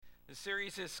The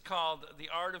series is called The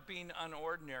Art of Being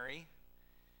Unordinary.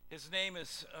 His name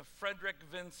is Frederick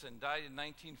Vinson, died in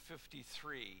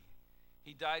 1953.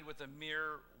 He died with a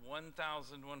mere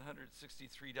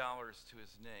 $1,163 to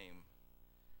his name.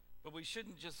 But we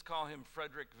shouldn't just call him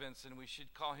Frederick Vinson, we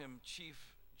should call him Chief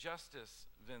Justice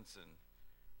Vinson,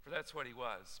 for that's what he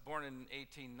was. Born in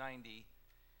 1890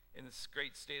 in this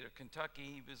great state of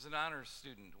Kentucky, he was an honors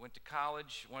student, went to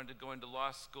college, wanted to go into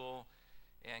law school,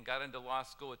 and got into law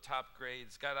school with top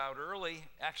grades, got out early,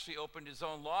 actually opened his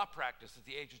own law practice at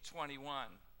the age of 21.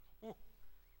 Whew,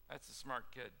 that's a smart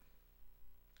kid.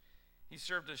 He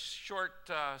served a short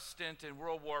stint in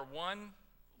World War I,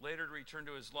 later to return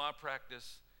to his law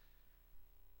practice,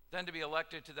 then to be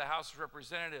elected to the House of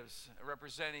Representatives,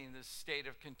 representing the state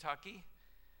of Kentucky,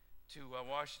 to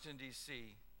Washington,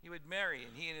 D.C. He would marry,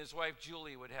 and he and his wife,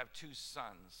 Julie, would have 2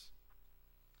 sons.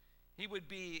 He would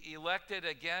be elected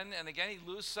again and again. He'd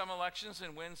lose some elections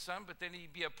and win some, but then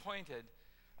he'd be appointed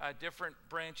different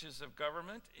branches of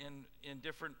government in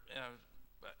different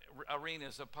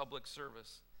arenas of public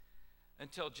service.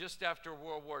 Until just after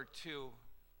World War II,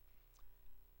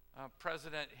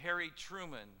 President Harry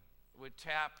Truman would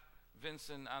tap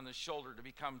Vinson on the shoulder to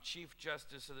become Chief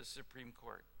Justice of the Supreme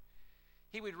Court.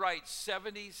 He would write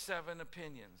 77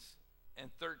 opinions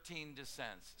and 13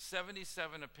 dissents.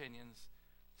 77 opinions,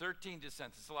 13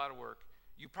 dissents. It's a lot of work.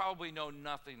 You probably know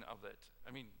nothing of it.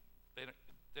 I mean, they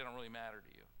don't really matter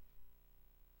to you.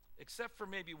 Except for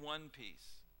maybe one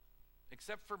piece.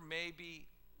 Except for maybe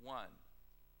one.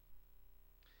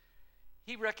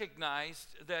 He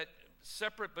recognized that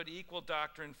separate but equal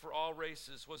doctrine for all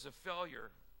races was a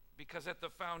failure because at the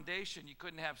foundation you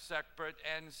couldn't have separate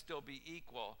and still be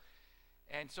equal.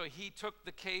 And so he took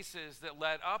the cases that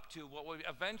led up to what would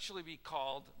eventually be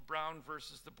called Brown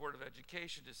versus the Board of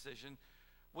Education decision,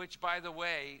 which, by the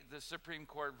way, the Supreme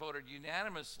Court voted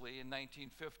unanimously in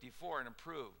 1954 and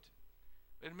approved.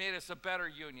 It made us a better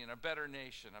union, a better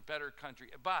nation, a better country.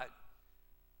 But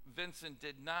Vinson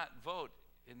did not vote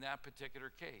in that particular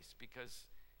case because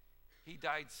he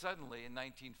died suddenly in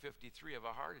 1953 of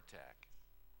a heart attack.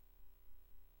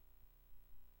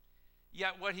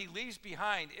 Yet what he leaves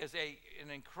behind is an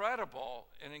incredible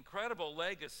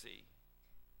legacy.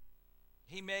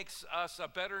 He makes us a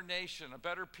better nation, a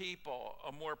better people,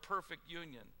 a more perfect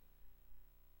union.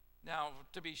 Now,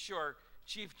 to be sure,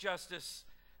 Chief Justice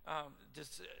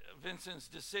Vinson's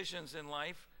decisions in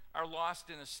life are lost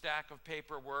in a stack of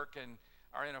paperwork and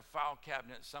are in a file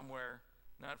cabinet somewhere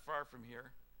not far from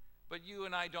here. But you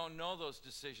and I don't know those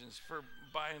decisions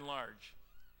by and large.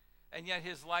 And yet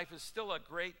his life is still a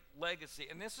great legacy.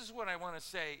 And this is what I want to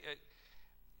say.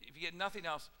 If you get nothing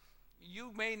else,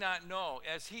 you may not know,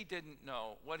 as he didn't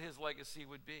know, what his legacy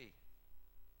would be.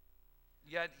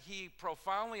 Yet he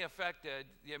profoundly affected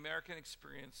the American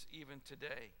experience even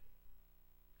today.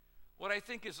 What I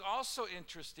think is also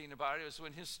interesting about it is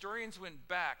when historians went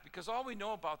back, because all we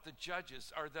know about the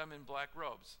judges are them in black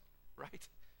robes, right?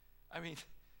 I mean,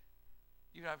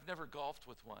 I've never golfed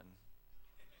with one.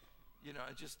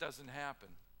 It just doesn't happen.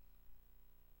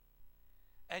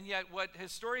 And yet what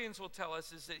historians will tell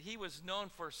us is that he was known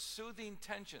for soothing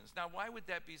tensions. Now, why would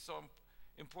that be so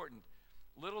important?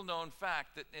 Little known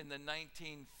fact that in the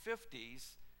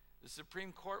 1950s, the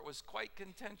Supreme Court was quite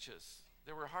contentious.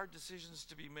 There were hard decisions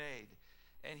to be made.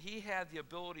 And he had the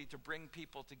ability to bring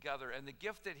people together. And the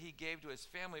gift that he gave to his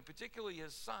family, particularly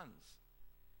his sons,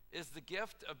 is the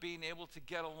gift of being able to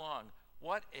get along.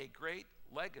 What a great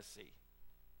legacy.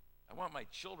 I want my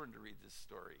children to read this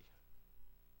story.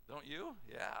 Don't you?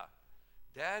 Yeah.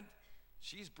 Dad,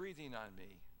 she's breathing on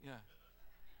me. Yeah.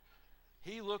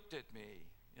 He looked at me.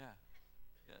 Yeah.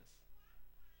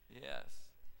 Yes.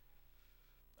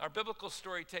 Our biblical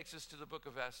story takes us to the book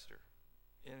of Esther.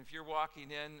 And if you're walking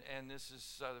in and this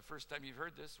is the first time you've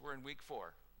heard this, we're in week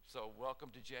 4. So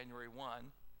welcome to January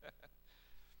 1.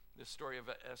 The story of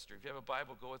Esther. If you have a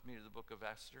Bible, go with me to the book of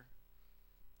Esther.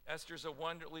 Esther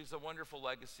leaves a wonderful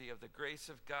legacy of the grace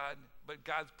of God, but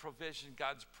God's provision,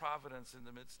 God's providence in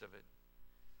the midst of it.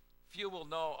 Few will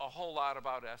know a whole lot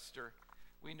about Esther.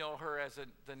 We know her as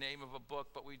the name of a book,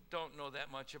 but we don't know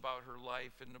that much about her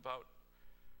life and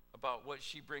about what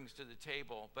she brings to the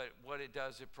table. But what it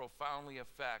does, it profoundly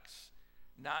affects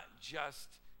not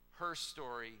just her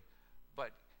story,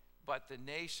 but the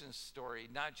nation's story,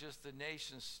 not just the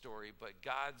nation's story, but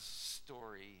God's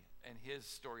story and his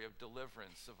story of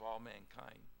deliverance of all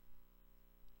mankind.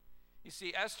 You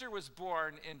see, Esther was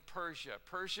born in Persia.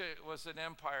 Persia was an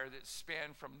empire that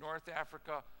spanned from North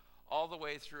Africa all the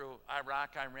way through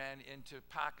Iraq, Iran, into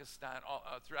Pakistan,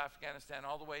 through Afghanistan,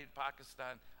 all the way to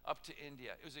Pakistan, up to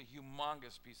India. It was a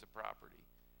humongous piece of property.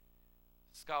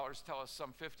 Scholars tell us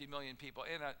some 50 million people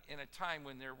in a time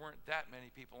when there weren't that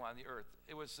many people on the earth.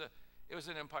 It was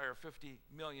an empire of 50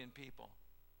 million people.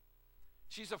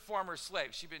 She's a former slave.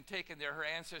 She's been taken there. Her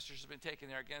ancestors have been taken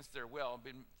there against their will,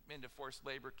 been into forced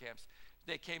labor camps.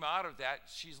 They came out of that.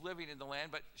 She's living in the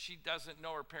land, but she doesn't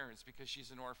know her parents because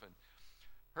she's an orphan.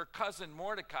 Her cousin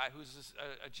Mordecai, who's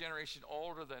a generation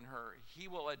older than her, he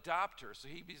will adopt her. So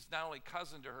he's not only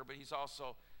cousin to her, but he's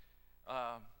also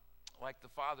like the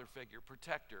father figure,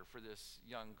 protector for this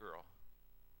young girl.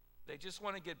 They just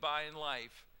want to get by in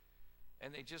life,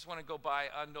 and they just want to go by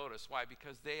unnoticed. Why?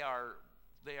 Because they are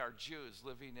Jews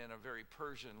living in a very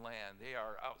Persian land. They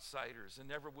are outsiders and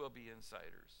never will be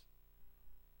insiders.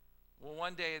 Well,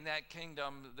 one day in that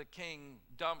kingdom, the king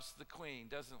dumps the queen,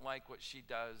 doesn't like what she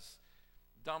does,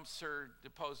 dumps her,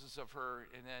 deposes of her,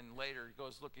 and then later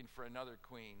goes looking for another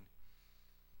queen.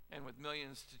 And with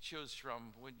millions to choose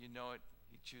from, wouldn't you know it,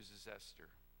 he chooses Esther.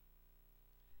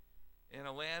 In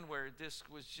a land where this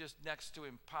was just next to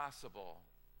impossible.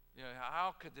 You know,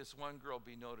 how could this one girl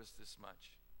be noticed this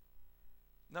much?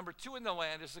 Number two in the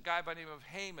land is a guy by the name of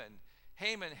Haman.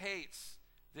 Haman hates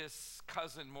this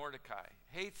cousin Mordecai,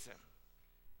 hates him.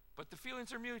 But the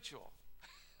feelings are mutual.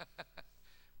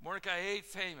 Mordecai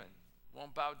hates Haman,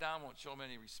 won't bow down, won't show him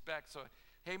any respect. So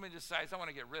Haman decides, I want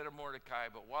to get rid of Mordecai,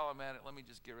 but while I'm at it, let me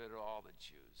just get rid of all the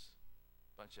Jews.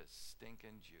 Bunch of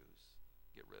stinking Jews.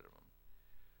 Get rid of them.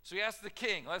 So he asks the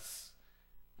king, let's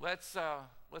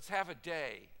have a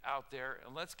day out there,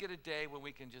 and let's get a day when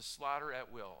we can just slaughter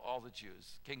at will all the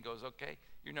Jews. King goes, okay,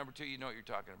 you're number two, you know what you're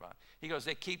talking about. He goes,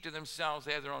 they keep to themselves,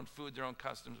 they have their own food, their own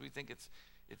customs. We think it's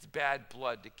bad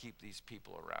blood to keep these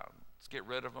people around. Let's get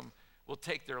rid of them. We'll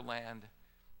take their land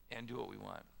and do what we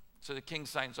want. So the king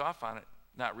signs off on it,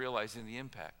 not realizing the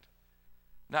impact,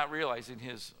 not realizing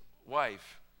his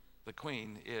wife, the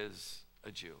queen, is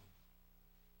a Jew.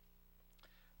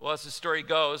 Well, as the story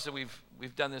goes, and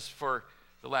we've done this for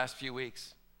the last few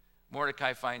weeks,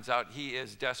 Mordecai finds out he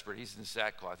is desperate. He's in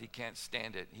sackcloth. He can't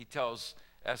stand it. He tells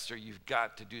Esther, you've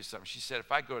got to do something. She said,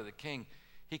 if I go to the king,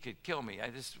 he could kill me.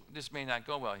 This may not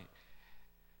go well.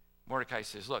 Mordecai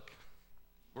says, look,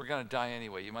 we're going to die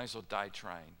anyway. You might as well die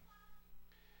trying.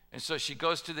 And so she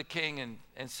goes to the king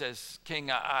and says,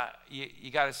 King,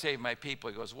 you got to save my people.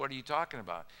 He goes, what are you talking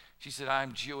about? She said,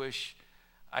 I'm Jewish.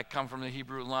 I come from the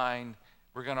Hebrew line.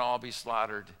 We're going to all be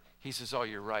slaughtered. He says, oh,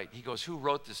 you're right. He goes, who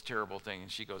wrote this terrible thing?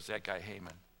 And she goes, that guy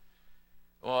Haman.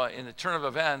 Well, in the turn of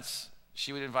events,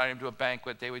 she would invite him to a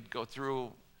banquet. They would go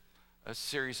through a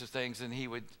series of things, and he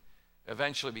would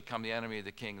eventually become the enemy of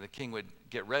the king. The king would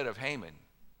get rid of Haman,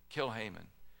 kill Haman,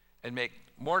 and make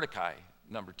Mordecai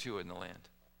number two in the land.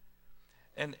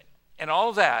 And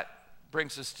all that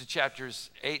brings us to chapters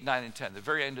 8, 9, and 10, the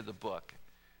very end of the book,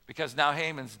 because now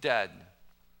Haman's dead.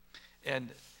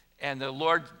 And the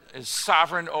Lord is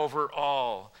sovereign over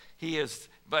all. He is,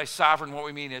 by sovereign, what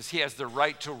we mean is he has the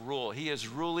right to rule. He is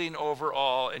ruling over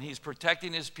all, and he's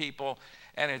protecting his people,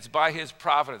 and it's by his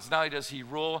providence. Not only does he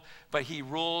rule, but he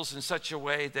rules in such a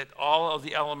way that all of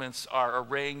the elements are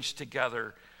arranged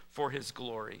together for his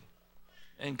glory.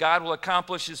 And God will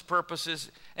accomplish his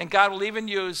purposes, and God will even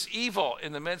use evil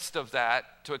in the midst of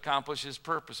that to accomplish his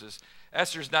purposes.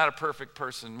 Esther's not a perfect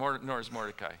person, nor is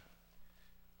Mordecai.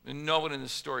 And no one in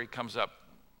this story comes up,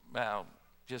 well,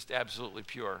 just absolutely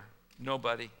pure.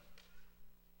 Nobody.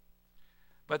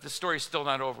 But the story's still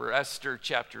not over. Esther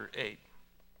chapter 8.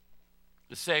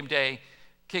 The same day,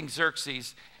 King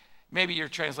Xerxes, maybe your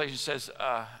translation says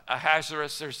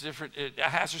Ahasuerus. There's different.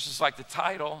 Ahasuerus is like the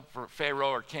title for Pharaoh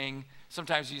or king.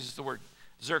 Sometimes he uses the word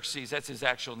Xerxes. That's his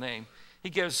actual name. He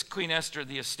gives Queen Esther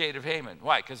the estate of Haman.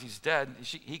 Why? Because he's dead.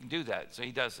 He can do that, so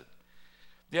he does it.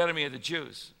 The enemy of the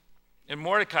Jews. And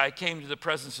Mordecai came to the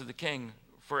presence of the king,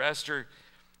 for Esther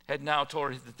had now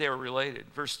told her that they were related.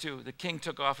 Verse 2, the king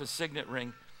took off his signet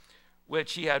ring,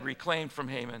 which he had reclaimed from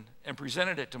Haman, and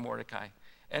presented it to Mordecai.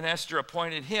 And Esther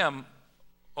appointed him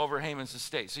over Haman's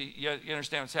estate. So you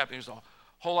understand what's happening. There's a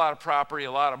whole lot of property,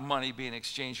 a lot of money being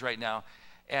exchanged right now.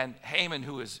 And Haman,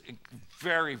 who is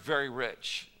very, very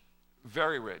rich,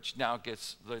 now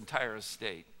gets the entire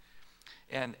estate.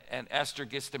 And Esther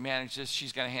gets to manage this.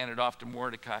 She's going to hand it off to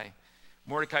Mordecai.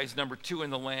 Mordecai's number two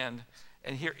in the land.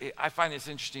 And here, I find this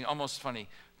interesting, almost funny.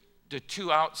 The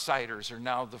two outsiders are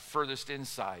now the furthest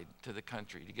inside to the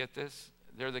country. Do you get this?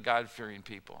 They're the God-fearing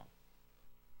people.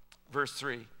 Verse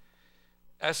 3,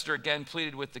 Esther again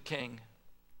pleaded with the king,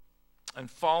 and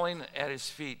falling at his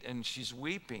feet, and she's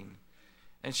weeping,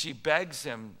 and she begs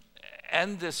him,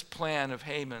 end this plan of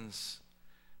Haman's,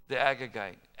 the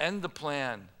Agagite. End the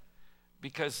plan,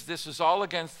 because this is all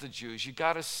against the Jews. You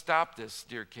got to stop this,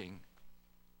 dear king.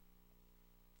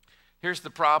 Here's the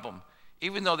problem.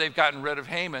 Even though they've gotten rid of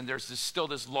Haman, there's still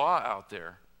this law out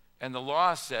there. And the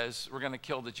law says we're going to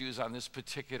kill the Jews on this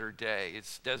particular day.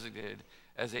 It's designated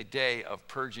as a day of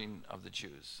purging of the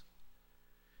Jews.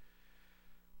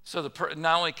 So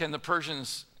not only can the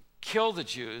Persians kill the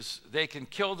Jews, they can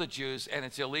kill the Jews, and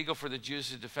it's illegal for the Jews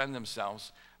to defend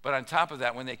themselves. But on top of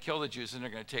that, when they kill the Jews, then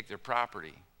they're going to take their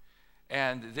property.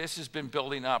 And this has been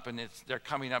building up, and they're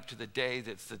coming up to the day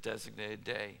that's the designated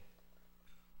day.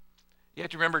 You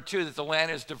have to remember, too, that the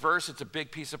land is diverse. It's a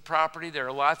big piece of property. There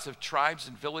are lots of tribes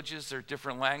and villages. There are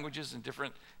different languages and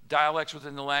different dialects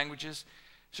within the languages.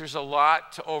 So there's a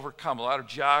lot to overcome, a lot of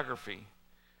geography.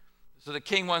 So the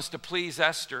king wants to please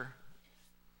Esther,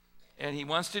 and he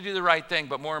wants to do the right thing,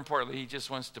 but more importantly, he just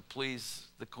wants to please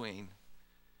the queen.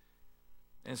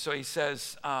 And so he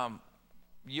says,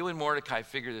 you and Mordecai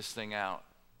figure this thing out.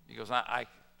 He goes,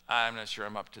 I'm not sure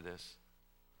I'm up to this.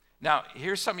 Now,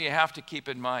 here's something you have to keep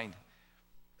in mind.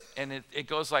 And it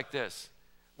goes like this.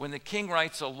 When the king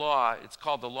writes a law, it's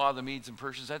called the law of the Medes and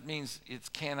Persians. That means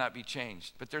it cannot be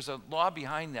changed. But there's a law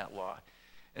behind that law.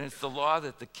 And it's the law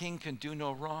that the king can do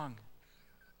no wrong.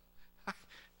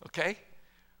 Okay?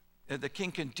 The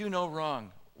king can do no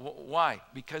wrong. Why?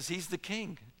 Because he's the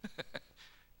king.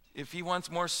 If he wants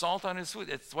more salt on his food,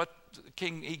 it's what the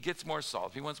king, he gets more salt.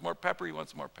 If he wants more pepper, he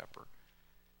wants more pepper.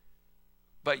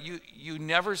 But you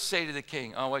never say to the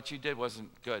king, oh, what you did wasn't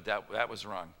good. That was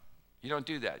wrong. You don't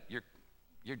do that.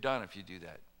 You're done if you do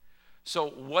that. So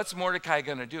what's Mordecai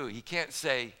going to do? He can't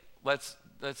say, let's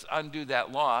undo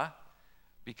that law,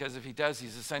 because if he does,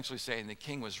 he's essentially saying the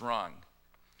king was wrong.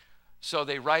 So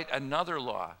they write another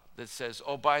law that says,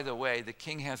 oh, by the way, the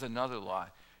king has another law.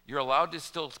 You're allowed to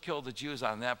still kill the Jews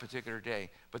on that particular day,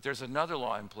 but there's another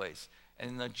law in place,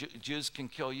 and the Jews can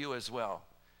kill you as well.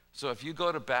 So if you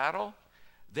go to battle,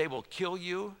 they will kill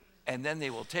you, and then they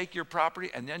will take your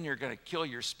property, and then you're going to kill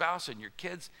your spouse and your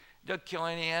kids. They'll kill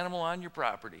any animal on your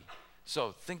property.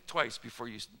 So think twice before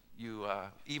you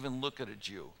even look at a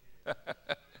Jew.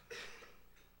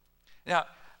 Now,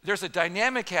 there's a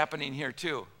dynamic happening here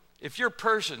too. If you're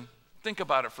Persian, think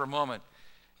about it for a moment,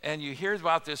 and you hear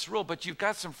about this rule, but you've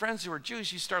got some friends who are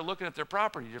Jews, you start looking at their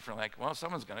property differently. Like, well,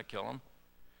 someone's going to kill them.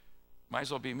 Might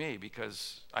as well be me,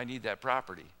 because I need that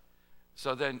property.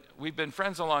 So then we've been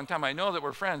friends a long time. I know that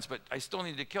we're friends, but I still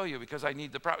need to kill you because I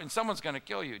need the property. And someone's going to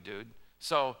kill you, dude.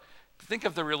 So think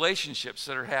of the relationships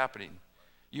that are happening.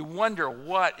 You wonder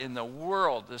what in the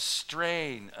world, the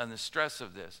strain and the stress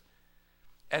of this.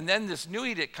 And then this new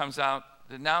edict comes out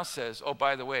that now says, oh,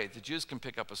 by the way, the Jews can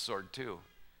pick up a sword too.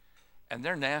 And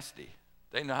they're nasty.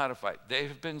 They know how to fight.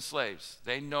 They've been slaves.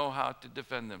 They know how to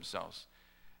defend themselves.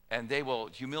 And they will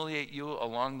humiliate you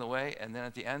along the way, and then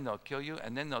at the end they'll kill you,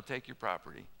 and then they'll take your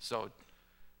property. So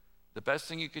the best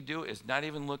thing you could do is not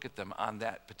even look at them on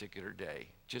that particular day.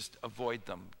 Just avoid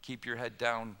them. Keep your head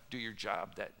down. Do your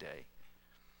job that day.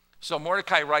 So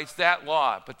Mordecai writes that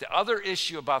law. But the other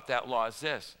issue about that law is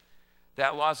this.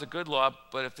 That law is a good law,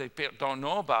 but if they don't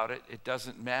know about it, it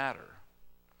doesn't matter.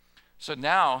 So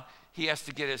now he has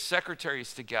to get his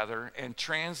secretaries together and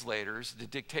translators, the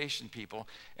dictation people,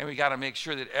 and we got to make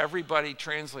sure that everybody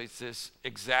translates this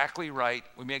exactly right.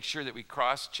 We make sure that we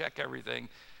cross-check everything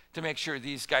to make sure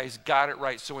these guys got it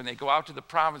right. So when they go out to the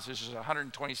provinces, there's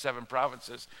 127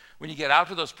 provinces. When you get out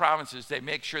to those provinces, they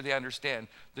make sure they understand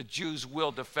the Jews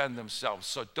will defend themselves,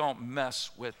 so don't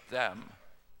mess with them.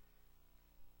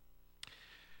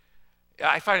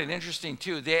 I find it interesting,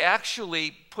 too. They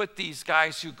actually put these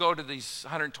guys who go to these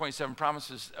 127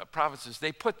 provinces,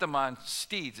 they put them on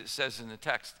steeds, it says in the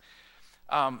text.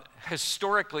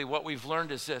 Historically, what we've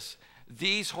learned is this.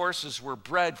 These horses were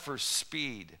bred for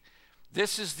speed.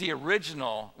 This is the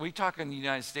original. We talk in the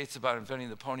United States about inventing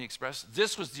the Pony Express.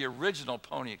 This was the original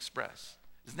Pony Express.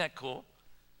 Isn't that cool?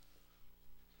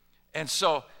 And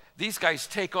so these guys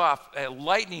take off at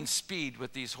lightning speed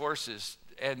with these horses.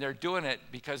 And they're doing it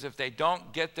because if they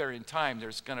don't get there in time,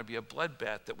 there's going to be a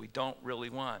bloodbath that we don't really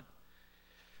want.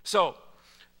 So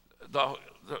the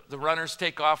runners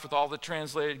take off with all the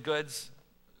translated goods.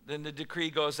 Then the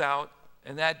decree goes out.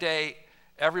 And that day,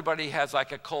 everybody has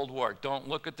like a Cold War. Don't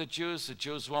look at the Jews. The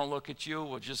Jews won't look at you.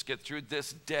 We'll just get through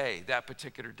this day, that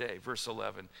particular day. Verse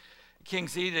 11.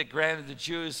 King's edict granted the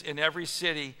Jews in every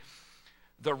city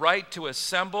the right to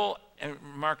assemble, and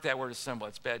mark that word assemble,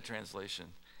 it's bad translation,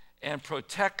 and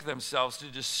protect themselves, to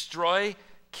destroy,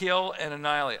 kill, and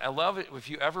annihilate. I love it. If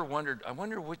you ever wondered, I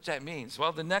wonder what that means.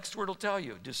 Well, the next word will tell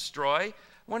you. Destroy.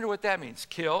 I wonder what that means.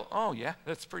 Kill. Oh, yeah,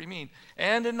 that's pretty mean.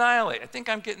 And annihilate. I think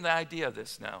I'm getting the idea of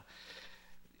this now.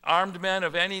 Armed men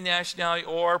of any nationality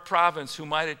or province who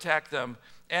might attack them,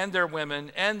 and their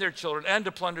women and their children and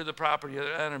to plunder the property of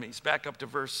their enemies. Back up to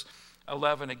verse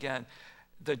 11 again.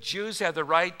 The Jews had the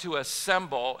right to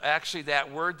assemble. Actually,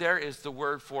 that word there is the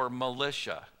word for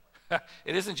militia.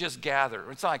 It isn't just gather.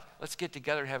 It's not like, let's get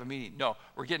together and have a meeting. No,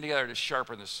 we're getting together to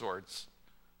sharpen the swords.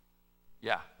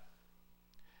 Yeah.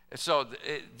 So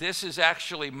this is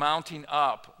actually mounting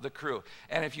up the crew.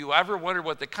 And if you ever wondered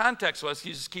what the context was,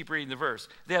 you just keep reading the verse.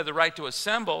 They have the right to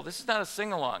assemble. This is not a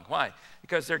sing-along. Why?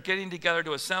 Because they're getting together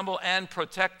to assemble and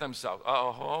protect themselves.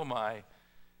 Oh my.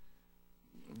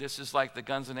 This is like the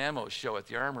Guns and Ammo show at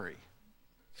the Armory.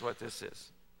 That's what this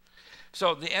is.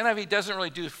 So the NIV doesn't really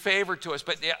do favor to us.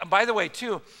 But by the way,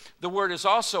 too, the word is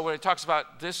also, when it talks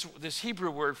about this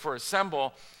Hebrew word for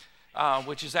assemble,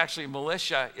 which is actually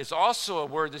militia, is also a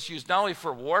word that's used not only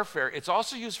for warfare, it's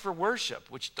also used for worship,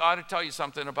 which ought to tell you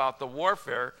something about the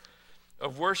warfare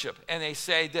of worship. And they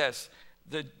say this,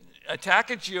 attack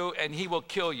a Jew and he will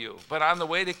kill you. But on the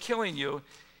way to killing you,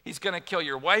 he's going to kill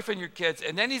your wife and your kids,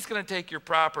 and then he's going to take your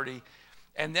property,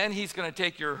 and then he's going to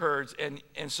take your herds,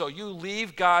 and so you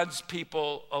leave God's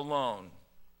people alone.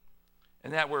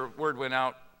 And that word went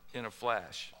out in a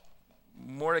flash.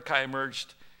 Mordecai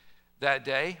emerged that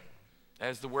day.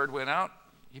 As the word went out,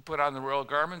 he put on the royal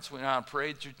garments, went on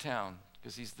parade through town,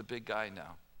 because he's the big guy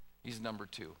now. He's number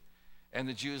 2. And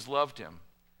the Jews loved him.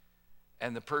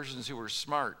 And the Persians who were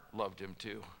smart loved him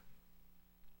too.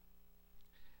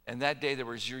 And that day there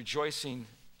was rejoicing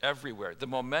everywhere. The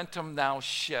momentum now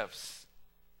shifts.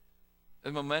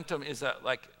 The momentum is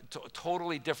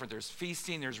totally different. There's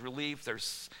feasting, there's relief,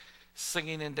 there's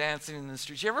singing and dancing in the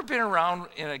streets. You ever been around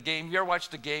in a game? You ever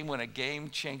watched a game when a game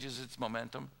changes its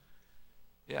momentum?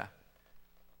 Yeah.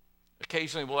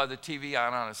 Occasionally we'll have the TV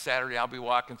on a Saturday. I'll be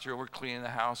walking through, we're cleaning the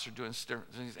house or doing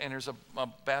things, and there's a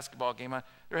basketball game on.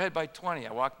 They're ahead by 20.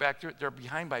 I walk back through it, they're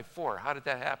behind by 4. How did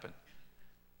that happen?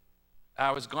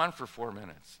 I was gone for 4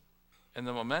 minutes. And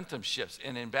the momentum shifts.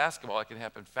 And in basketball, it can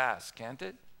happen fast, can't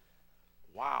it?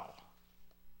 Wow.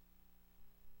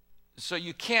 So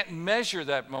you can't measure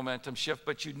that momentum shift,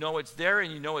 but you know it's there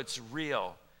and you know it's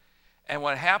real. And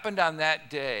what happened on that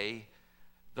day,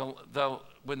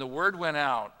 when the word went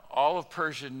out, all of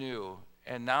Persia knew,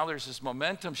 and now there's this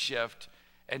momentum shift,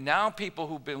 and now people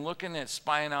who've been looking at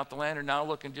spying out the land are now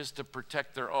looking just to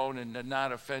protect their own and to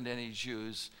not offend any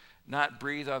Jews, not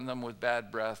breathe on them with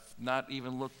bad breath, not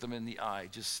even look them in the eye,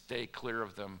 just stay clear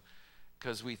of them,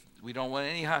 because we don't want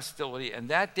any hostility. And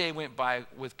that day went by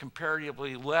with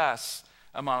comparatively less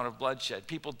amount of bloodshed.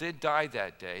 People did die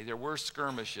that day. There were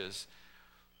skirmishes,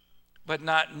 but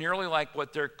not nearly like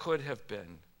what there could have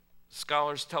been.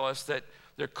 Scholars tell us that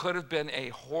there could have been a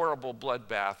horrible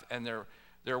bloodbath, and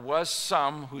there was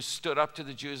some who stood up to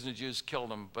the Jews, and the Jews killed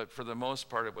them, but for the most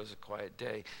part it was a quiet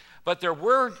day. But there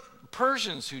were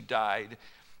Persians who died,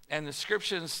 and the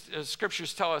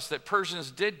scriptures tell us that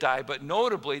Persians did die, but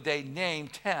notably they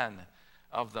named 10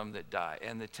 of them that die.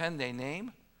 And the 10 they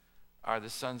name are the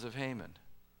sons of Haman.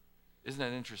 Isn't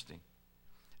that interesting?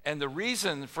 And the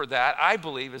reason for that, I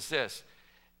believe, is this.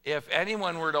 If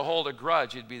anyone were to hold a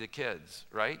grudge, it'd be the kids,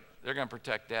 right? They're going to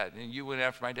protect Dad. And you went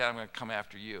after my dad, I'm going to come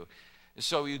after you. And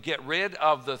so you get rid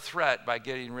of the threat by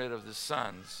getting rid of the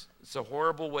sons. It's a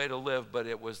horrible way to live, but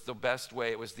it was the best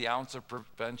way. It was the ounce of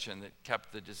prevention that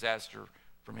kept the disaster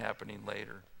from happening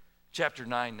later. Chapter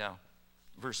 9 now,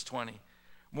 verse 20.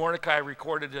 Mordecai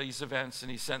recorded these events,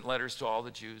 and he sent letters to all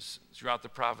the Jews throughout the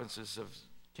provinces of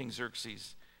King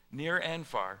Xerxes, near and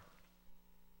far,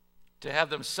 to have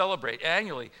them celebrate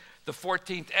annually the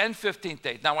 14th and 15th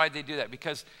day. Now, why did they do that?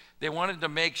 Because they wanted to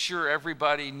make sure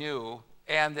everybody knew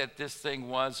and that this thing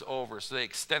was over. So they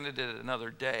extended it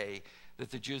another day that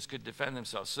the Jews could defend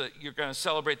themselves. So you're going to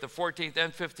celebrate the 14th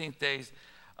and 15th days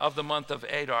of the month of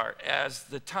Adar as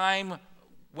the time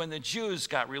when the Jews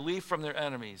got relief from their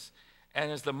enemies,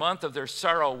 and as the month of their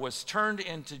sorrow was turned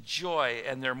into joy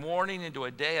and their mourning into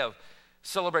a day of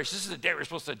celebration. This is the day we're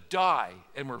supposed to die,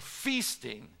 and we're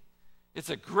feasting. It's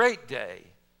a great day.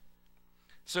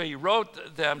 So he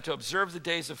wrote them to observe the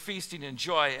days of feasting and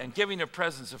joy and giving of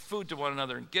presents of food to one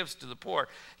another and gifts to the poor.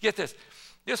 Get this.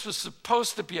 This was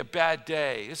supposed to be a bad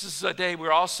day. This is a day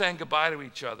we're all saying goodbye to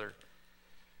each other.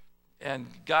 And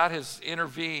God has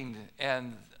intervened,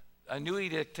 and a new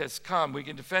edict has come. We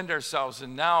can defend ourselves,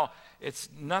 and now it's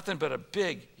nothing but a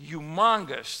big,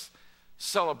 humongous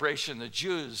celebration. The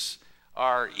Jews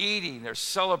are eating, they're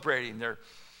celebrating,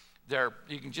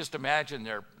 you can just imagine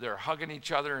they're hugging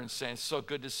each other and saying, "It's so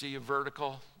good to see you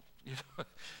vertical.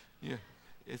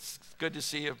 It's good to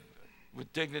see you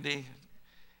with dignity."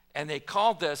 And they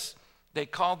called this They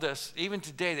called this, even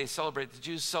today the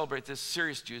Jews celebrate this,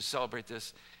 serious Jews celebrate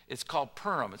this. It's called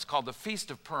Purim. It's called the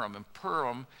Feast of Purim. And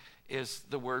Purim is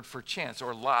the word for chance,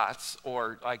 or lots,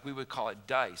 or like we would call it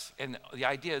dice. And the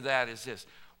idea of that is this: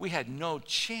 we had no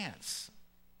chance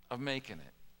of making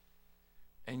it,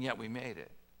 and yet we made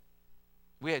it.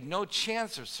 We had no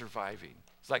chance of surviving.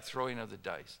 It's like throwing of the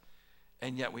dice,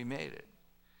 and yet we made it.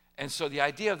 And so the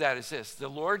idea of that is this: the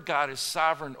Lord God is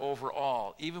sovereign over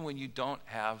all, even when you don't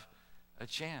have a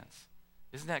chance.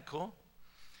 Isn't that cool?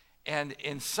 And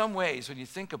in some ways, when you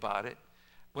think about it,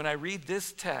 when I read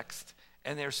this text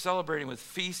and they're celebrating with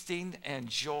feasting and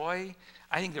joy,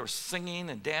 I think they were singing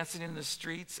and dancing in the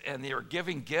streets, and they were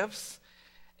giving gifts,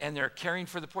 and they're caring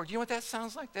for the poor. Do you know what that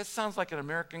sounds like? That sounds like an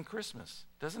American Christmas,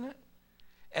 doesn't it?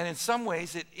 And in some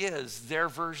ways, it is their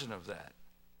version of that.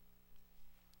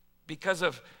 Because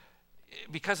of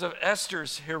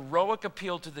Esther's heroic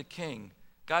appeal to the king,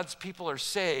 God's people are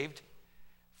saved.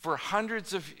 For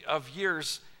hundreds of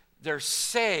years, they're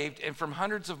saved, and from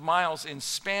hundreds of miles in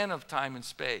span of time and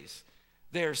space,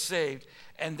 they are saved.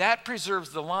 And that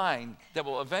preserves the line that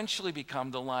will eventually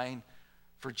become the line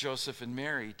for Joseph and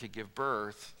Mary to give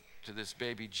birth to this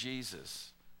baby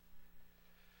Jesus.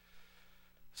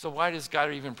 So why does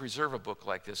God even preserve a book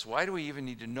like this? Why do we even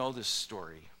need to know this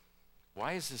story?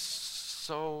 Why is this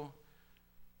so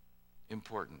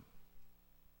important?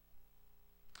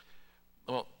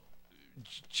 Well,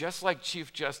 just like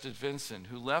Chief Justice Vinson,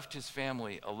 who left his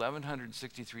family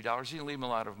 $1,163, he didn't leave them a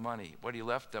lot of money. What he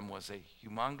left them was a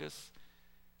humongous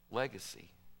legacy.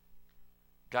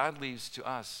 God leaves to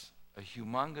us a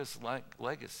humongous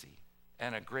legacy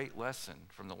and a great lesson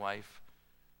from the life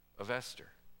of Esther.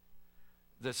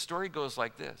 The story goes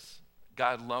like this: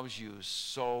 God loves you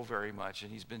so very much,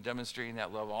 and he's been demonstrating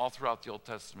that love all throughout the Old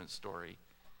Testament story.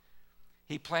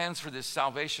 He plans for this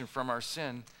salvation from our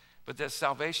sin, but that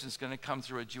salvation is going to come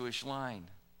through a Jewish line,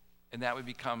 and that would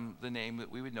become the name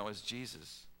that we would know as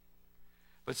Jesus.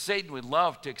 But Satan would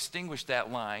love to extinguish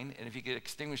that line, and if he could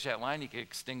extinguish that line, he could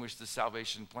extinguish the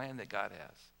salvation plan that God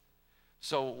has.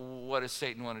 So what does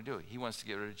Satan want to do? He wants to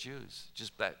get rid of Jews,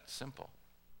 just that simple.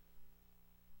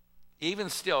 Even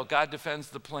still, God defends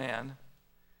the plan,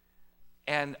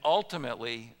 and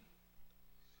ultimately,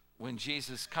 when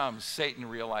Jesus comes, Satan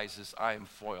realizes, I am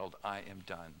foiled, I am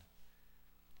done.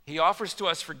 He offers to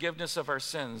us forgiveness of our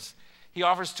sins. He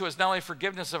offers to us not only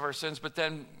forgiveness of our sins, but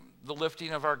then the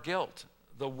lifting of our guilt,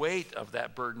 the weight of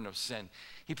that burden of sin.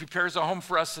 He prepares a home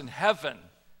for us in heaven.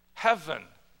 Heaven,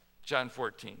 John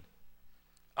 14.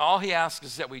 All he asks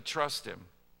is that we trust him.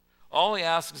 All he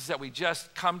asks is that we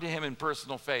just come to him in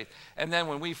personal faith. And then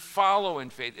when we follow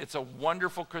in faith, it's a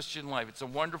wonderful Christian life. It's a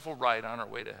wonderful ride on our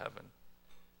way to heaven.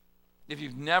 If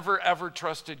you've never, ever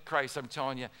trusted Christ, I'm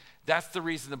telling you, that's the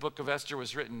reason the book of Esther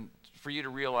was written, for you to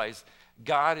realize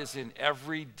God is in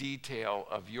every detail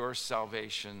of your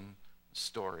salvation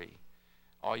story.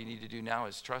 All you need to do now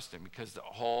is trust him, because the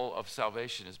whole of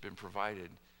salvation has been provided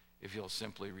if you'll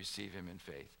simply receive him in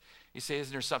faith. You say,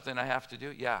 isn't there something I have to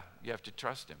do? Yeah, you have to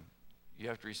trust him. You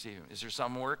have to receive him. Is there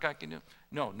some work I can do?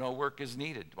 No, no work is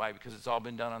needed. Why? Because it's all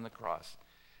been done on the cross.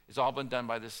 It's all been done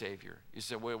by the Savior. You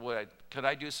say, well, could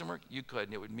I do some work? You could,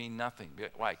 and it would mean nothing.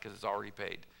 Why? Because it's already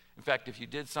paid. In fact, if you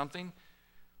did something,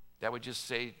 that would just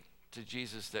say to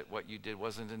Jesus that what you did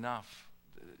wasn't enough.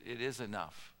 It is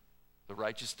enough. The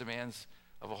righteous demands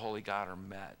of a holy God are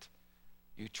met.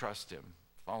 You trust him.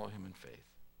 Follow him in faith.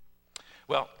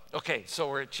 Well, okay, so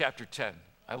we're at chapter 10.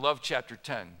 I love chapter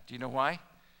 10. Do you know why?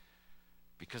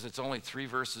 Because it's only 3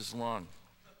 verses long.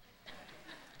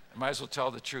 I might as well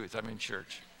tell the truth. I'm in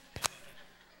church.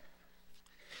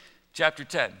 Chapter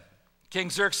 10. King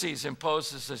Xerxes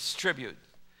imposes this tribute.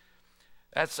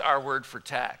 That's our word for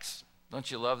tax.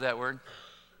 Don't you love that word?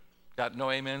 Got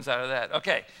no amens out of that.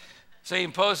 Okay, so he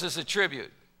imposes a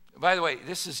tribute. By the way,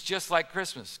 this is just like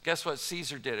Christmas. Guess what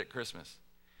Caesar did at Christmas?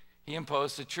 He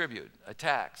imposed a tribute, a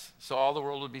tax. So all the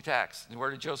world would be taxed. And where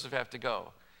did Joseph have to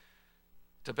go?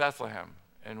 To Bethlehem.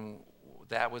 And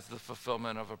that was the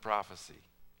fulfillment of a prophecy.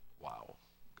 Wow.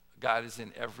 God is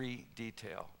in every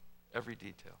detail, every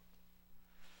detail.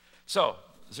 So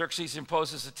Xerxes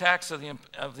imposes a tax of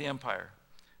the empire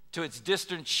to its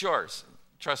distant shores.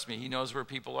 Trust me, he knows where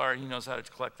people are, and he knows how to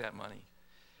collect that money.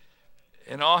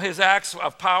 And all his acts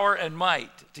of power and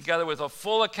might, together with a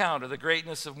full account of the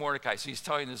greatness of Mordecai. So he's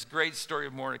telling this great story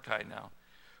of Mordecai now,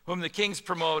 whom the kings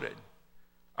promoted.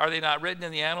 Are they not written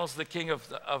in the annals of the king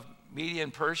of Media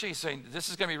and Persia? He's saying this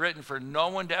is going to be written for no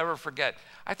one to ever forget.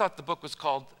 I thought the book was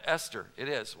called Esther. It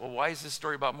is. Well, why is this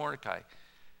story about Mordecai?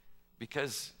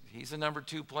 Because he's a number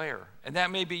 2 player. And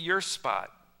that may be your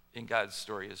spot in God's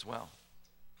story as well.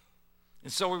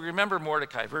 And so we remember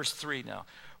Mordecai, verse 3 now.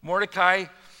 Mordecai,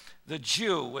 the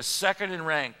Jew, was second in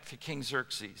rank to King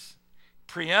Xerxes,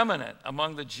 preeminent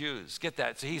among the Jews. Get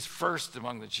that? So he's first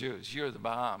among the Jews. You're the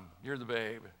bomb. You're the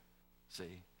babe.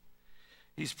 See?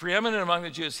 He's preeminent among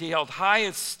the Jews. He held high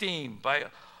esteem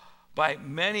by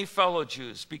many fellow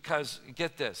Jews because,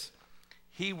 get this,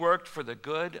 he worked for the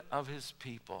good of his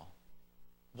people.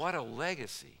 What a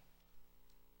legacy.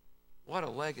 What a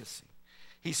legacy.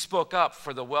 He spoke up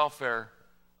for the welfare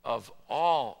of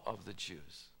all of the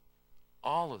Jews.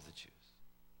 All of the Jews.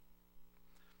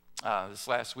 This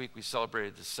last week we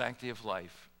celebrated the sanctity of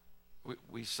life.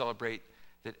 We celebrate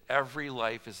that every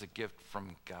life is a gift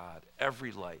from God.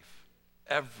 Every life.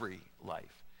 Every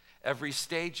life. Every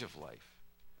stage of life.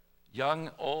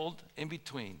 Young, old, in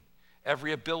between.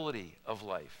 Every ability of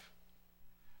life.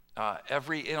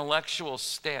 Every intellectual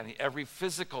standing. Every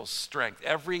physical strength.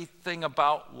 Everything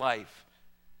about life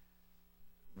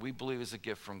we believe is a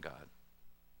gift from God.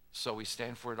 So we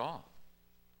stand for it all.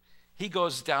 He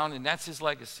goes down, and that's his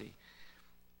legacy,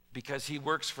 because he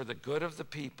works for the good of the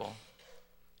people,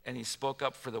 and he spoke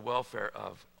up for the welfare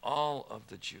of all of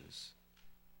the Jews.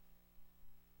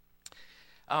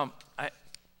 I'm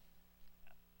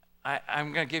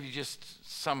going to give you just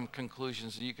some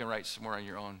conclusions, and you can write some more on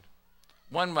your own.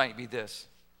 One might be this: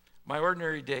 my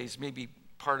ordinary days may be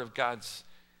part of God's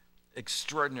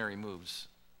extraordinary moves.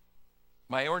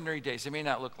 My ordinary days, they may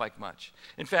not look like much.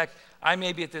 In fact, I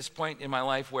may be at this point in my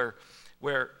life where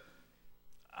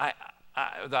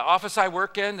the office I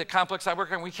work in, the complex I work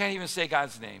in, we can't even say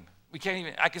God's name.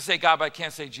 I can say God, but I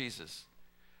can't say Jesus.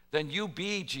 Then you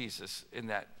be Jesus in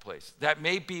that place. That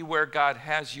may be where God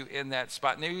has you in that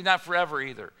spot. Maybe not forever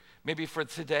either. Maybe for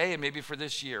today and maybe for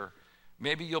this year.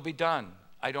 Maybe you'll be done.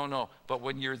 I don't know. But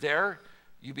when you're there,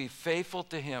 you be faithful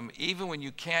to him, even when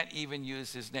you can't even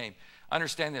use his name.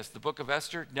 Understand this, the book of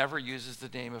Esther never uses the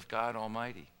name of God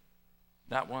Almighty.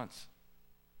 Not once.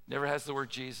 Never has the word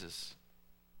Jesus.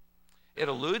 It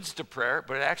alludes to prayer,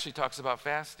 but it actually talks about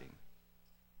fasting.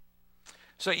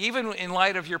 So even in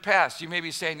light of your past, you may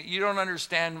be saying, you don't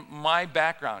understand my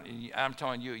background. I'm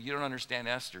telling you, you don't understand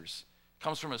Esther's.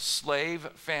 Comes from a slave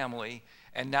family,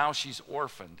 and now she's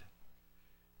orphaned.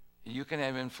 You can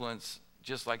have influence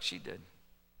just like she did.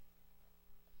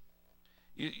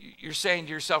 You're saying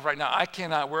to yourself right now, I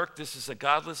cannot work. This is a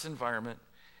godless environment.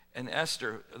 And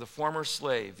Esther, the former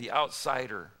slave, the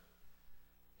outsider,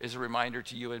 is a reminder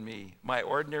to you and me. My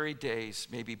ordinary days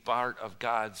may be part of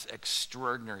God's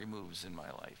extraordinary moves in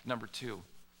my life. Number two,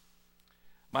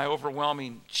 my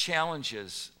overwhelming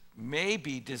challenges may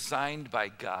be designed by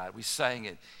God. We sang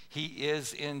it. He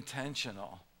is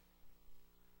intentional.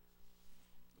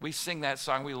 We sing that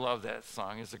song. We love that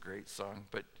song. It's a great song.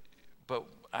 But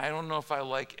I don't know if I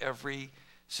like every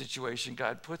situation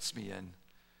God puts me in.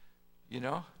 You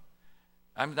know?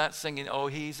 I'm not singing, oh,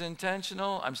 he's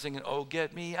intentional. I'm singing, oh,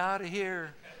 get me out of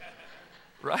here.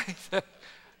 Right?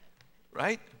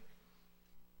 Right?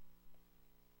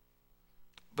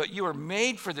 But you are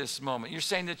made for this moment. You're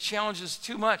saying the challenge is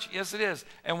too much. Yes, it is.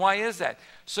 And why is that?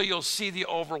 So you'll see the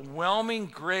overwhelming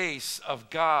grace of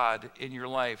God in your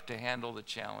life to handle the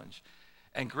challenge.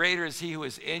 And greater is he who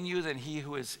is in you than he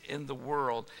who is in the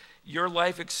world. Your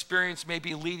life experience may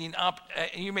be leading up,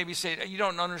 and you may be saying, you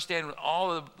don't understand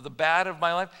all of the bad of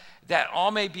my life. That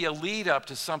all may be a lead up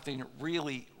to something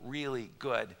really, really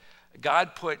good.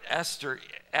 God put Esther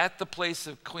at the place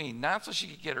of queen, not so she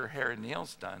could get her hair and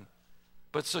nails done,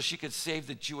 but so she could save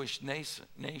the Jewish nation.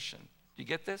 Do you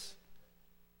get this?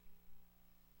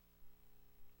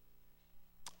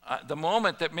 The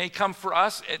moment that may come for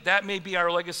us, that may be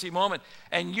our legacy moment.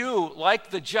 And you,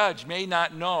 like the judge, may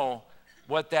not know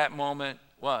what that moment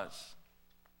was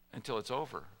until it's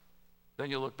over. Then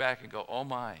you look back and go, oh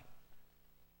my.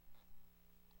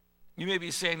 You may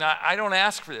be saying, I don't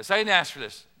ask for this. I didn't ask for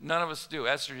this. None of us do.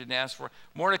 Esther didn't ask for it.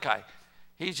 Mordecai,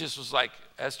 he just was like,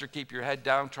 Esther, keep your head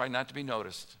down, try not to be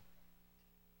noticed.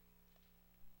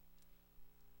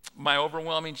 My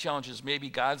overwhelming challenges may be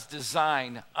God's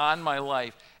design on my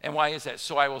life. And why is that?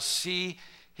 So I will see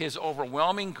his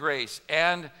overwhelming grace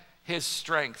and his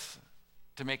strength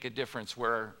to make a difference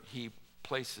where he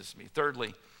places me.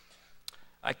 Thirdly,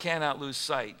 I cannot lose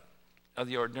sight of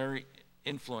the ordinary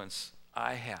influence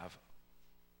I have.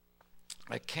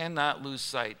 I cannot lose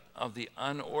sight of the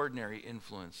unordinary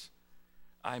influence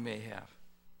I may have.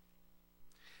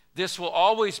 This will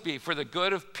always be for the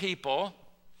good of people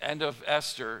and of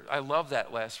Esther. I love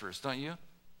that last verse, don't you?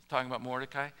 Talking about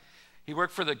Mordecai. He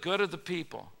worked for the good of the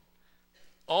people.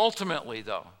 Ultimately,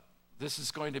 though, this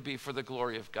is going to be for the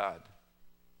glory of God.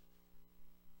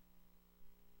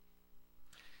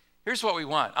 Here's what we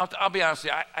want. I'll be honest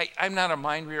with you. I'm not a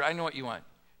mind reader. I know what you want.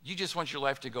 You just want your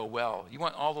life to go well. You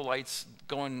want all the lights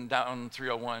going down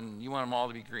 301. You want them all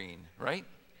to be green, right?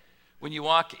 When you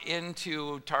walk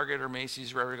into Target or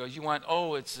Macy's, wherever it goes, you want,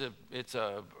 oh, it's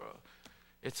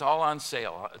all on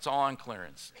sale. It's all on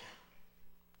clearance,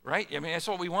 right? I mean, that's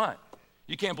what we want.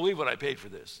 You can't believe what I paid for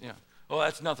this. You know, oh,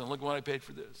 that's nothing. Look what I paid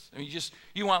for this. I mean,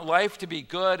 you want life to be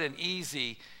good and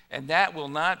easy, and that will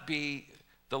not be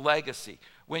the legacy.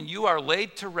 When you are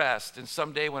laid to rest, and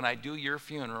someday when I do your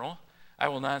funeral, I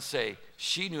will not say,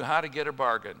 she knew how to get a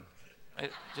bargain.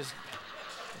 It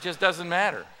just doesn't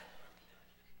matter.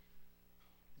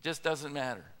 It just doesn't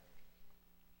matter.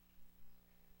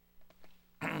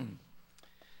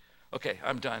 Okay,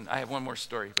 I'm done. I have one more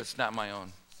story, but it's not my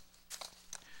own.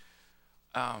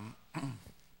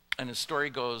 And the story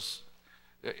goes,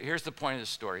 here's the point of the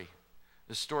story.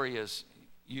 The story is,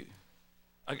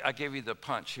 I gave you the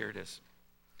punch. Here it is.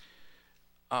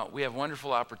 We have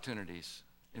wonderful opportunities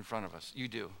in front of us. You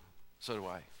do. So do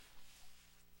I.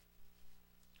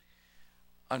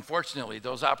 Unfortunately,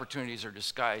 those opportunities are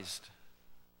disguised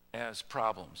as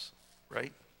problems,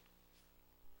 right?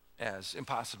 As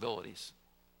impossibilities.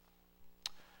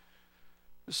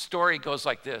 The story goes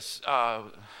like this.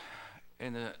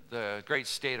 In the great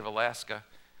state of Alaska,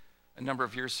 a number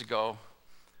of years ago,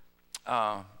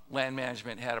 land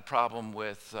management had a problem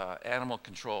with animal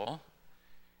control,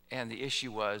 and the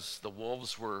issue was the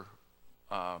wolves were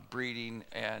breeding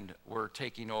and were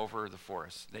taking over the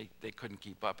forest. They couldn't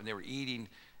keep up, and they were eating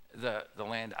the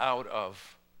land out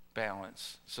of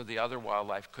balance, so the other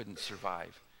wildlife couldn't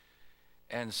survive.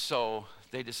 And so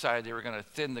they decided they were going to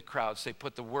thin the crowds. They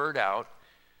put the word out,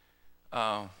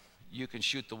 you can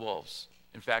shoot the wolves.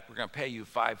 In fact, we're going to pay you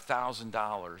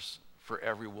 $5,000 for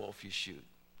every wolf you shoot.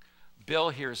 Bill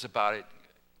hears about it,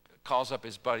 calls up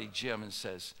his buddy Jim and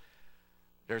says,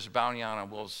 there's a bounty on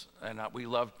wolves, and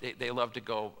they love to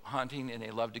go hunting and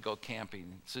they love to go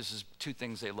camping. So this is two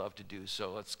things they love to do,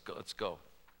 so let's go.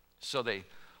 So they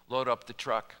load up the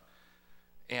truck,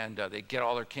 and they get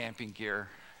all their camping gear,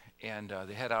 and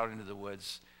they head out into the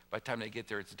woods. By the time they get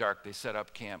there, it's dark. They set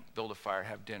up camp, build a fire,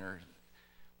 have dinner,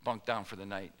 bunk down for the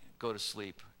night, go to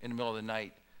sleep. In the middle of the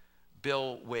night,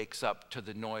 Bill wakes up to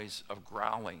the noise of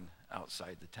growling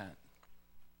outside the tent.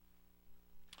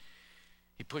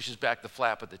 He pushes back the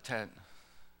flap of the tent,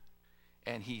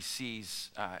 and he sees,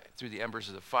 through the embers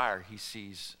of the fire, he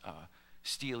sees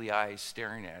steely eyes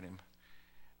staring at him,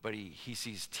 but he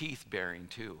sees teeth baring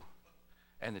too,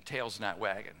 and the tail's not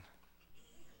wagging.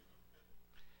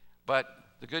 But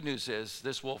the good news is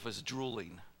this wolf is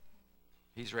drooling.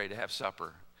 He's ready to have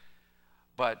supper.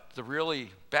 But the really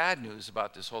bad news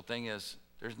about this whole thing is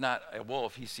there's not a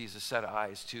wolf. He sees a set of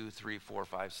eyes, 2, 3, 4,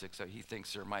 5, 6, 7. He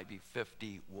thinks there might be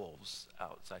 50 wolves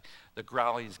outside. The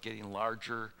growling is getting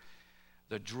larger.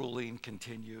 The drooling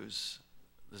continues.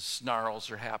 The snarls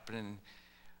are happening.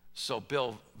 So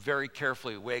Bill very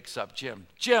carefully wakes up Jim.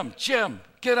 Jim,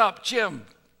 get up, Jim,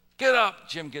 get up.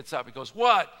 Jim gets up. He goes,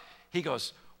 what? He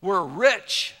goes, we're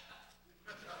rich.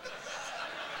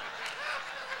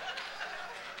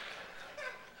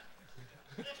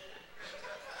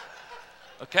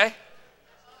 Okay?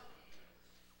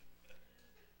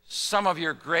 Some of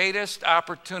your greatest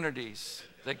opportunities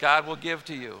that God will give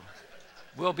to you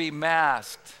will be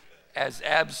masked as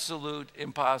absolute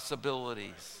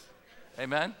impossibilities.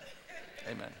 Amen?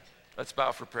 Amen. Let's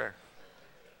bow for prayer.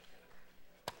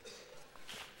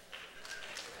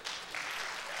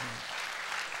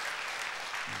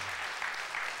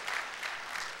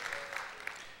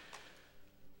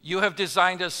 You have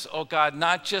designed us, oh God,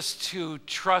 not just to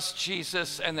trust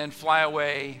Jesus and then fly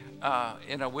away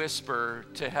in a whisper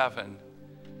to heaven,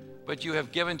 but you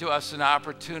have given to us an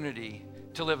opportunity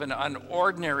to live an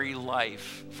unordinary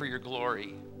life for your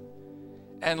glory.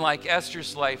 And like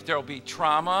Esther's life, there will be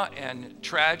trauma and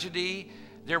tragedy.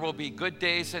 There will be good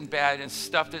days and bad and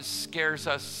stuff that scares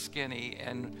us skinny.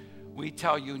 And we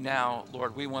tell you now,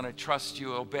 Lord, we want to trust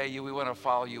you, obey you. We want to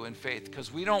follow you in faith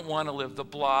because we don't want to live the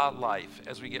blah life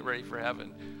as we get ready for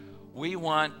heaven. We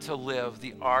want to live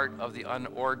the art of the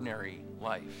unordinary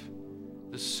life,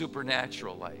 the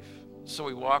supernatural life. So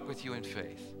we walk with you in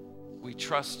faith. We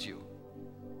trust you.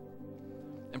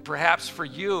 And perhaps for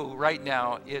you right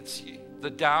now, it's the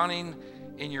downing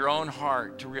in your own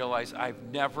heart to realize I've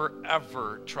never,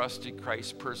 ever trusted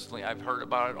Christ personally. I've heard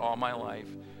about it all my life.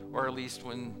 Or at least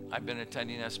when I've been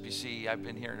attending SBC, I've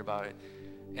been hearing about it.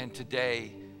 And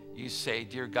today, you say,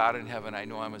 dear God in heaven, I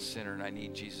know I'm a sinner and I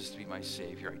need Jesus to be my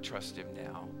Savior. I trust him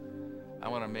now. I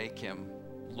want to make him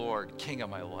Lord, King of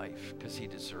my life, because he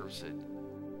deserves it.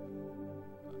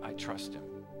 I trust him.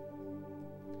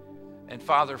 And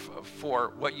Father,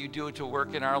 for what you do to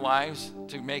work in our lives,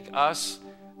 to make us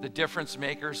the difference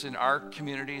makers in our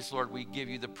communities, Lord, we give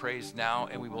you the praise now,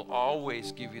 and we will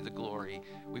always give you the glory.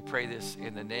 We pray this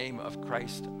in the name of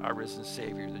Christ, our risen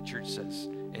Savior. The church says,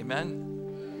 amen.